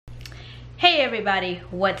Hey everybody,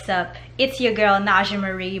 what's up? It's your girl Najah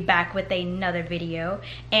Marie back with another video,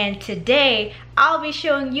 and today I'll be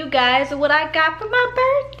showing you guys what I got for my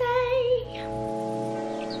birthday.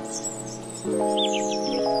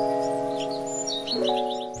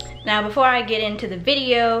 Now before I get into the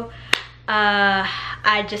video,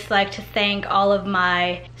 I'd just like to thank all of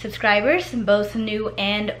my subscribers, both new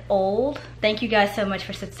and old. Thank you guys so much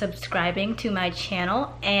for subscribing to my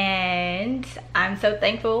channel, and I'm so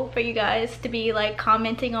thankful for you guys to be like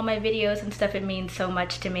commenting on my videos and stuff. It means so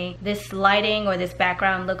much to me. This lighting or this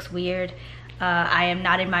background looks weird. I am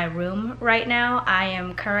not in my room right now. I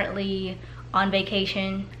am currently on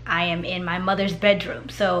vacation. I am in my mother's bedroom.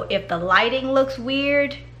 So if the lighting looks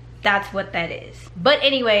weird, that's what that is. But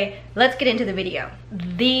anyway, let's get into the video.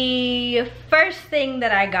 The first thing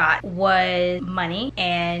that I got was money,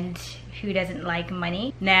 and who doesn't like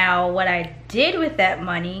money? Now, what I did with that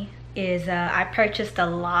money is I purchased a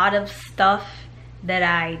lot of stuff that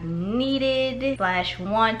I needed /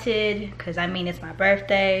 wanted, because I mean it's my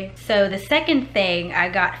birthday. So the second thing I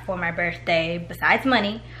got for my birthday, besides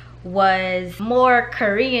money, was more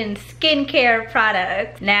Korean skincare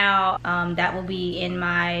products. Now that will be in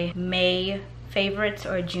my May favorites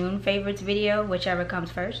or June favorites video, whichever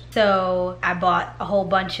comes first. So I bought a whole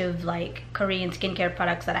bunch of like Korean skincare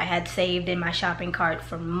products that I had saved in my shopping cart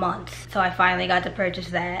for months. So I finally got to purchase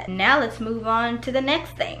that. Now let's move on to the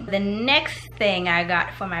next thing. The next thing I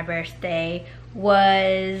got for my birthday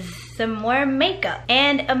was some more makeup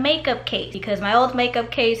and a makeup case, because my old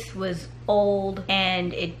makeup case was old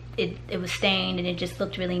and it was stained and it just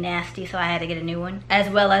looked really nasty, so I had to get a new one, as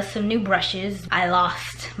well as some new brushes. I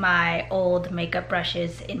lost my old makeup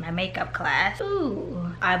brushes in my makeup class.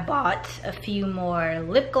 Ooh. I bought a few more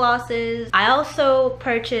lip glosses. I also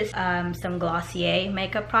purchased some Glossier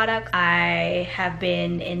makeup products. I have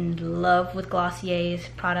been in love with Glossier's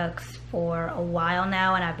products for a while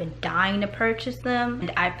now, and I've been dying to purchase them.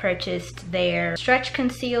 And I purchased their stretch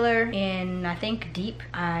concealer in, I think, deep.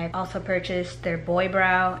 I also purchased their boy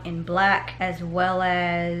brow in black, as well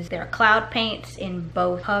as their cloud paints in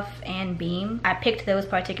both puff and beam. I picked those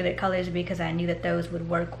particular colors because I knew that those would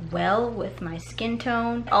work well with my skin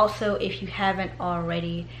tone. Also, if you haven't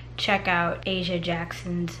already, check out Asia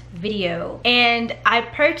Jackson's video. And I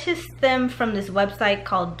purchased them from this website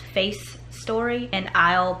called Face Story, and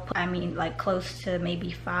I mean like close to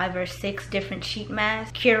maybe 5 or 6 different sheet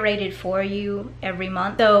masks curated for you every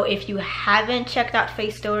month. So if you haven't checked out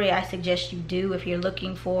Face Story, I suggest you do. If you're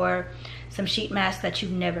looking for some sheet masks that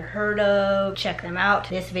you've never heard of, check them out.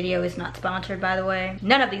 This video is not sponsored, by the way.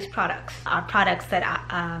 None of these products are products that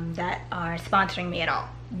are sponsoring me at all.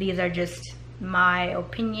 These are just my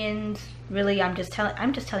opinions. Really, I'm just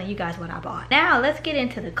telling you guys what I bought. Now let's get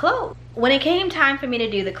into the clothes. When it came time for me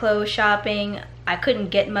to do the clothes shopping, I couldn't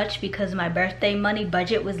get much because my birthday money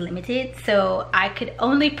budget was limited, so I could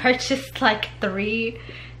only purchase like 3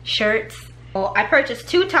 shirts. Well, I purchased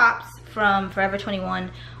 2 tops from Forever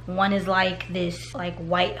 21. One is like this like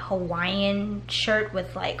white Hawaiian shirt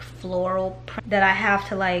with like floral print that I have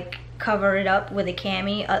to like cover it up with a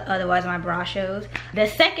cami, otherwise my bra shows. The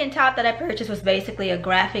second top that I purchased was basically a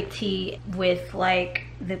graphic tee with like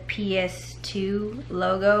the PS2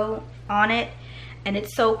 logo on it, and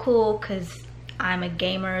it's so cool because I'm a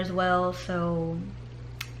gamer as well, so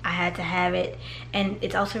I had to have it. And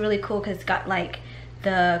it's also really cool because it's got like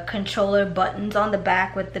the controller buttons on the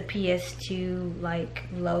back with the PS2 like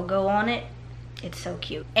logo on it. It's so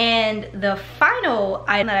cute. And the final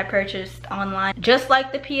item that I purchased online, just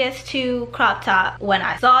like the PS2 crop top, when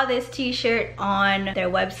I saw this t-shirt on their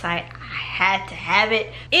website, I had to have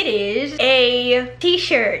it. It is a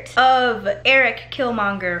t-shirt of Eric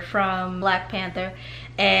Killmonger from Black Panther,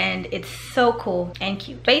 and it's so cool and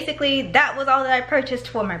cute. Basically, that was all that I purchased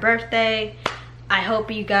for my birthday. I hope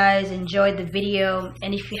you guys enjoyed the video,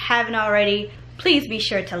 and if you haven't already, please be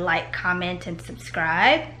sure to like, comment, and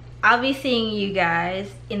subscribe. I'll be seeing you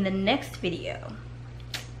guys in the next video.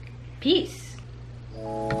 Peace.